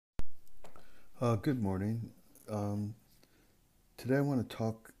Good morning. Um, Today I want to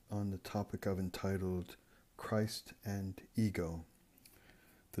talk on the topic I've entitled Christ and Ego.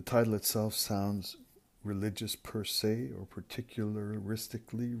 The title itself sounds religious per se or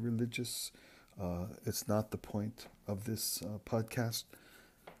particularistically religious. It's not the point of this podcast.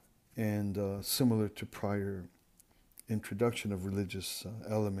 And similar to prior introduction of religious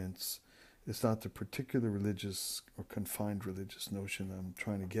elements, it's not the particular religious or confined religious notion I'm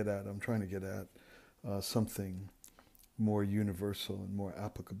trying to get at. I'm trying to get at something more universal and more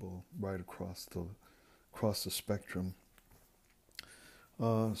applicable right across the spectrum.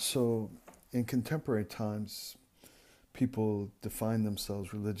 So, in contemporary times, people define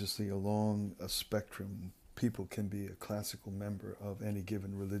themselves religiously along a spectrum. People can be a classical member of any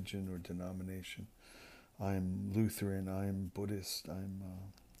given religion or denomination. I'm Lutheran, I'm Buddhist, I'm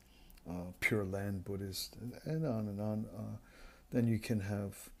Pure Land Buddhist, and on and on. Then you can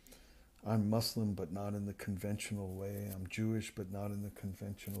have I'm Muslim, but not in the conventional way. I'm Jewish, but not in the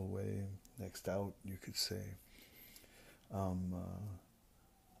conventional way. Next out, you could say. Um,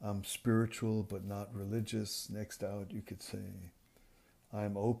 I'm spiritual, but not religious. Next out, you could say.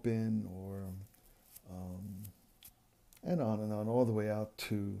 I'm open, or um, and on, all the way out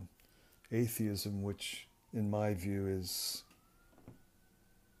to atheism, which, in my view, is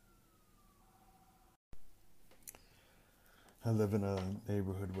I live in a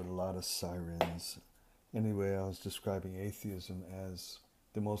neighborhood with a lot of sirens. Anyway, I was describing atheism as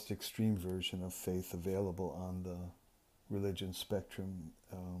the most extreme version of faith available on the religion spectrum.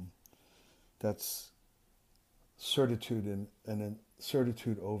 That's certitude and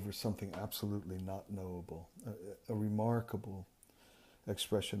certitude over something absolutely not knowable. A remarkable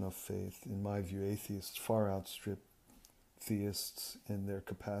expression of faith. In my view, atheists far outstrip theists in their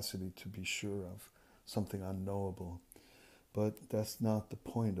capacity to be sure of something unknowable. But that's not the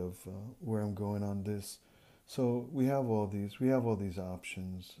point of where I'm going on this. So we have all these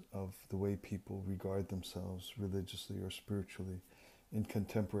options of the way people regard themselves religiously or spiritually in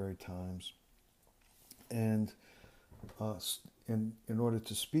contemporary times. And in order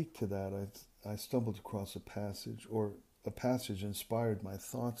to speak to that, I stumbled across a passage inspired my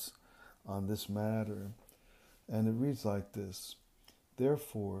thoughts on this matter. And it reads like this: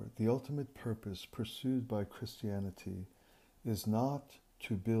 Therefore, the ultimate purpose pursued by Christianity is not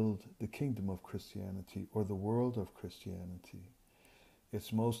to build the kingdom of Christianity or the world of Christianity.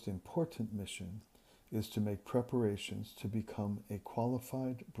 Its most important mission is to make preparations to become a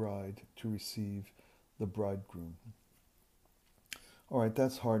qualified bride to receive the bridegroom. All right,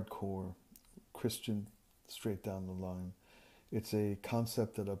 that's hardcore Christian, straight down the line. It's a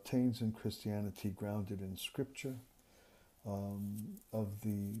concept that obtains in Christianity grounded in Scripture, of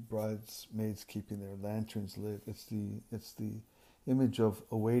the bridesmaids keeping their lanterns lit. It's the image of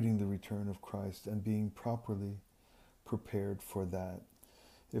awaiting the return of Christ and being properly prepared for that.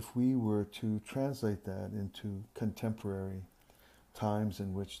 If we were to translate that into contemporary times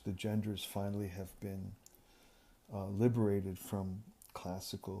in which the genders finally have been liberated from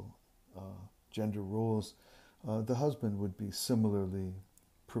classical gender roles, the husband would be similarly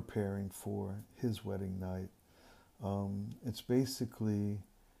preparing for his wedding night. It's basically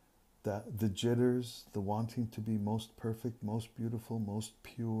that the jitters, the wanting to be most perfect, most beautiful, most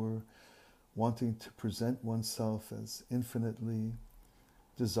pure, wanting to present oneself as infinitely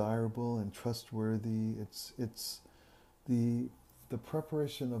desirable and trustworthy. It's the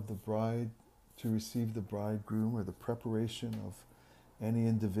preparation of the bride to receive the bridegroom, or the preparation of any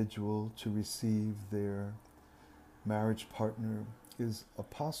individual to receive their marriage partner, is a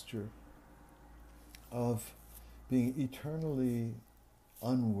posture of being eternally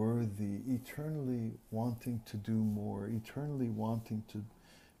unworthy, eternally wanting to do more, eternally wanting to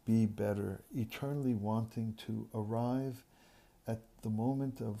be better, eternally wanting to arrive at the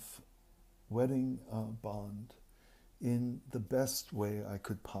moment of wedding bond in the best way I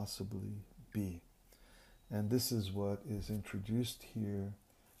could possibly be. And this is what is introduced here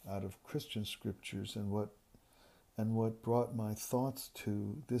out of Christian scriptures, and what brought my thoughts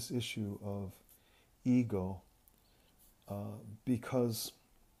to this issue of ego, because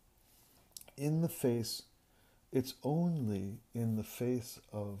it's only in the face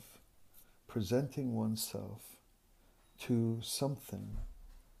of presenting oneself to something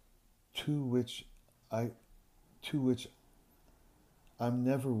to which I'm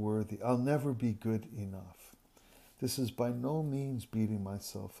never worthy. I'll never be good enough. This is by no means beating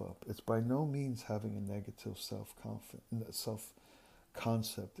myself up. It's by no means having a negative self-concept.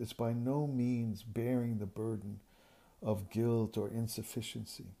 It's by no means bearing the burden of guilt or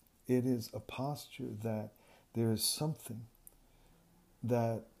insufficiency. It is a posture that there is something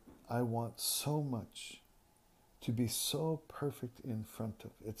that I want so much to be so perfect in front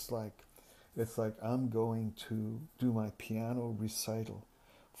of. It's like I'm going to do my piano recital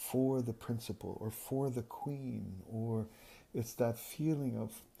for the principal or for the queen, or it's that feeling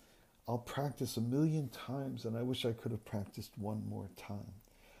of I'll practice 1,000,000 times and I wish I could have practiced one more time.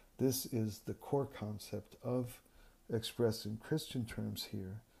 This is the core concept of, expressed in Christian terms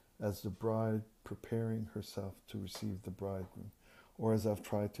here, as the bride preparing herself to receive the bridegroom, or as I've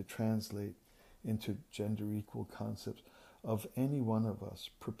tried to translate into gender equal concepts of any one of us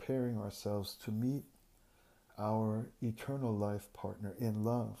preparing ourselves to meet our eternal life partner in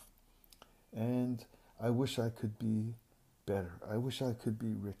love. And I wish I could be better. I wish I could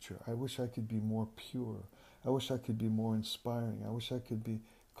be richer. I wish I could be more pure. I wish I could be more inspiring. I wish I could be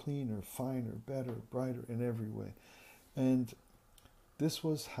cleaner, finer, better, brighter in every way. And this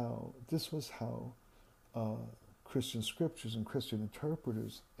was how Christian scriptures and Christian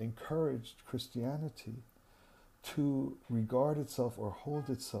interpreters encouraged Christianity to regard itself or hold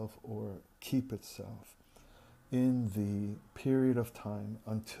itself or keep itself in the period of time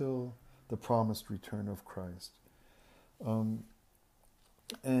until the promised return of Christ.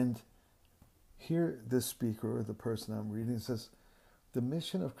 And here this speaker, or the person I'm reading, says, the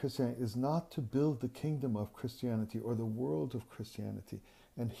mission of Christianity is not to build the kingdom of Christianity or the world of Christianity.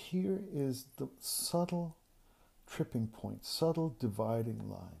 And here is the subtle tripping point, subtle dividing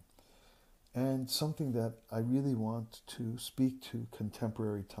line, and something that I really want to speak to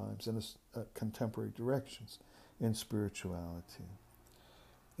contemporary times and contemporary directions in spirituality.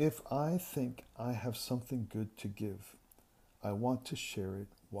 If I think I have something good to give, I want to share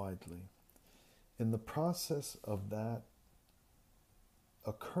it widely. In the process of that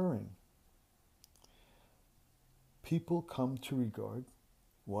occurring, people come to regard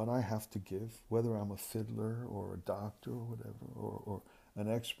what I have to give, whether I'm a fiddler or a doctor or whatever, or an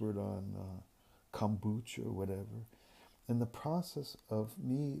expert on kombucha or whatever. In the process of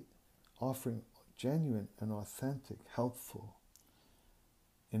me offering genuine and authentic, helpful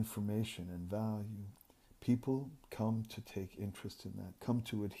information and value, people come to take interest in that, come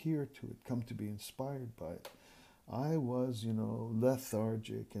to adhere to it, come to be inspired by it. I was,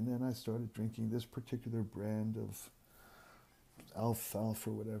 lethargic, and then I started drinking this particular brand of alfalfa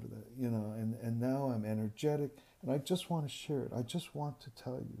or whatever that, and now I'm energetic, and I just want to share it. I just want to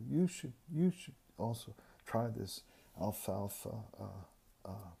tell you, you should also try this alfalfa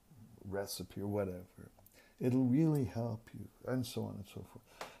recipe or whatever. It'll really help you, and so on and so forth.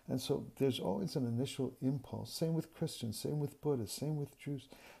 And so there's always an initial impulse, same with Christians, same with Buddhists, same with Jews.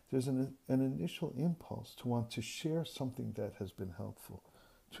 There's an initial impulse to want to share something that has been helpful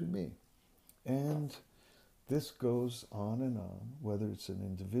to me. And this goes on and on, whether it's an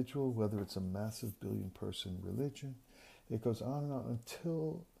individual, whether it's a massive billion-person religion. It goes on and on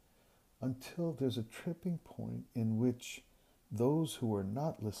until there's a tripping point in which those who are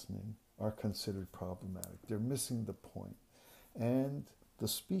not listening are considered problematic. They're missing the point. And the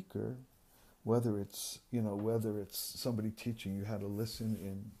speaker, whether it's somebody teaching you how to listen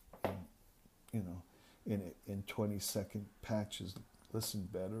in 20-second patches, listen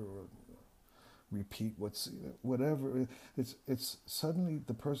better, or repeat whatever. It's suddenly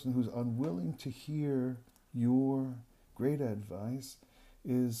the person who's unwilling to hear your great advice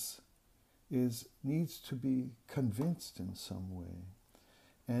needs to be convinced in some way.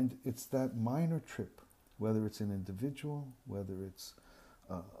 And it's that minor trip, whether it's an individual, whether it's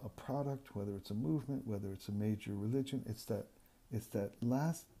a product, whether it's a movement, whether it's a major religion, it's that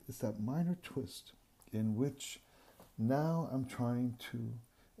minor twist in which now I'm trying to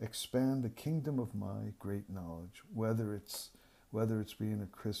expand the kingdom of my great knowledge, whether it's being a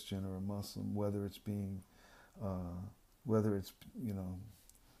Christian or a Muslim, whether it's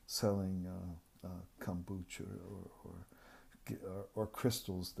selling kombucha or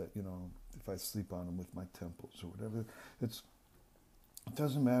crystals that, if I sleep on them with my temples or whatever. It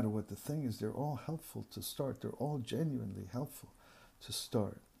doesn't matter what the thing is. They're all helpful to start. They're all genuinely helpful to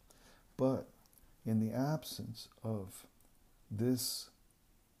start. But in the absence of this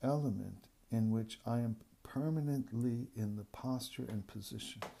element in which I am permanently in the posture and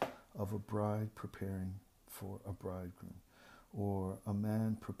position of a bride preparing for a bridegroom, or a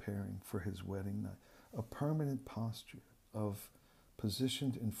man preparing for his wedding night, a permanent posture of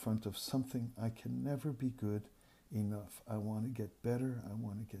positioned in front of something I can never be good enough. I want to get better, I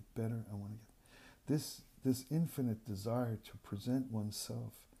want to get better, I want to get... This infinite desire to present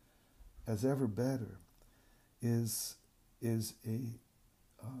oneself as ever better is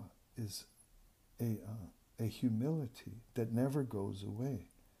a humility that never goes away.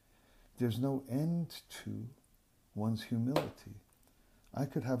 There's no end to one's humility. I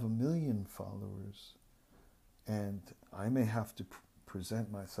could have 1,000,000 followers, and I may have to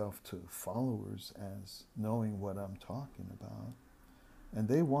present myself to followers as knowing what I'm talking about, and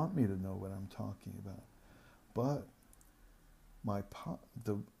they want me to know what I'm talking about. But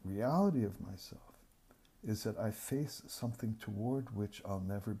the reality of myself is that I face something toward which I'll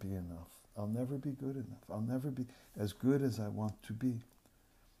never be enough. I'll never be good enough. I'll never be as good as I want to be.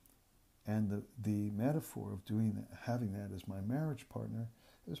 And the metaphor of doing that, having that as my marriage partner,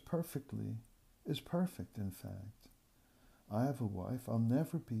 is perfect, in fact. I have a wife. I'll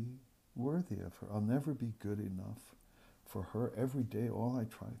never be worthy of her. I'll never be good enough for her. Every day, all I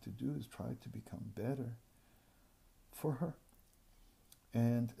try to do is try to become better for her.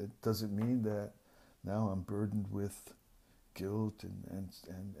 And it doesn't mean that now I'm burdened with guilt and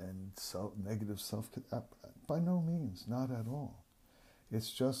negative self. By no means, not at all.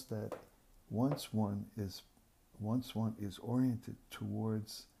 It's just that once one is oriented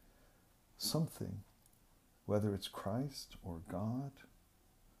towards something, whether it's Christ or God,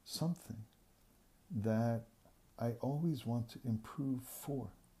 something that I always want to improve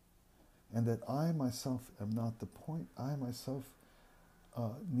for, and that I myself am not the point. I myself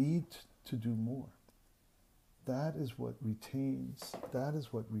need to do more. That is what retains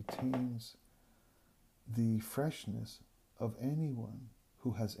the freshness of anyone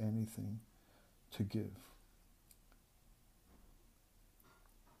who has anything to give.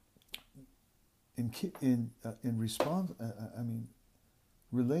 In response,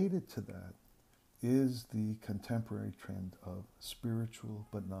 related to that is the contemporary trend of spiritual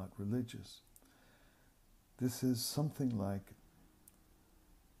but not religious. This is something like,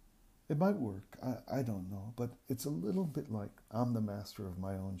 it might work, I don't know, but it's a little bit like, I'm the master of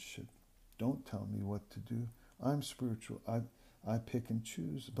my own shit. Don't tell me what to do. I'm spiritual. I pick and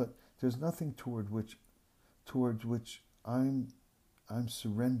choose, but there's nothing toward which I'm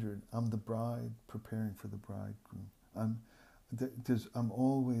surrendered. I'm the bride preparing for the bridegroom. I'm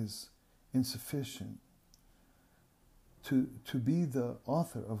always insufficient to be the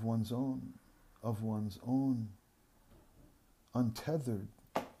author of one's own untethered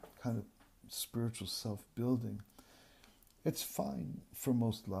kind of spiritual self-building. It's fine for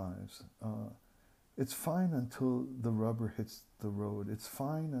most lives. It's fine until the rubber hits the road. It's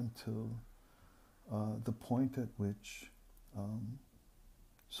fine until the point at which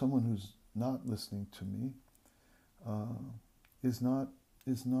someone who's not listening to me is not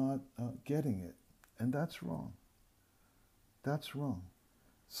getting it, and that's wrong. That's wrong.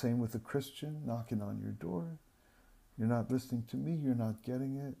 Same with a Christian knocking on your door. You're not listening to me. You're not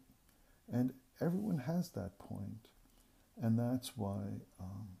getting it, and everyone has that point, and that's why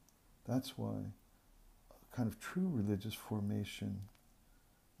kind of true religious formation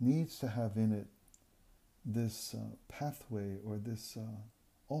needs to have in it this pathway or this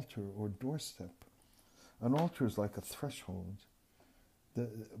altar or doorstep. An altar is like a threshold.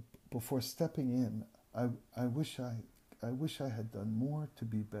 Before stepping in, I wish I had done more to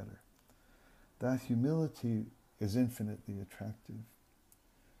be better. That humility is infinitely attractive.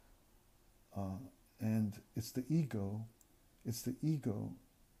 And it's the ego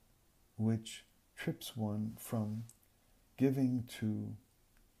which trips one from giving to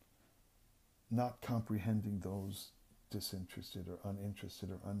not comprehending those disinterested or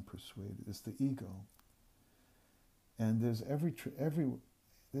uninterested or unpersuaded. It's the ego. And there's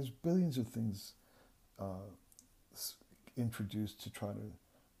there's billions of things introduced to try to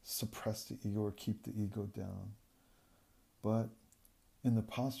suppress the ego or keep the ego down. But in the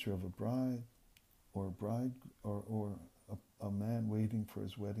posture of a bride or a man waiting for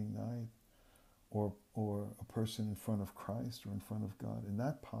his wedding night, or a person in front of Christ or in front of God, in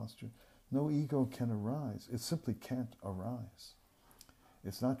that posture, no ego can arise. It simply can't arise.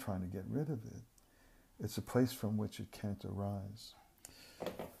 It's not trying to get rid of it. It's a place from which it can't arise.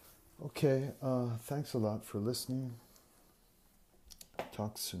 Okay, thanks a lot for listening.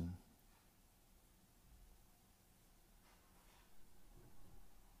 Talk soon.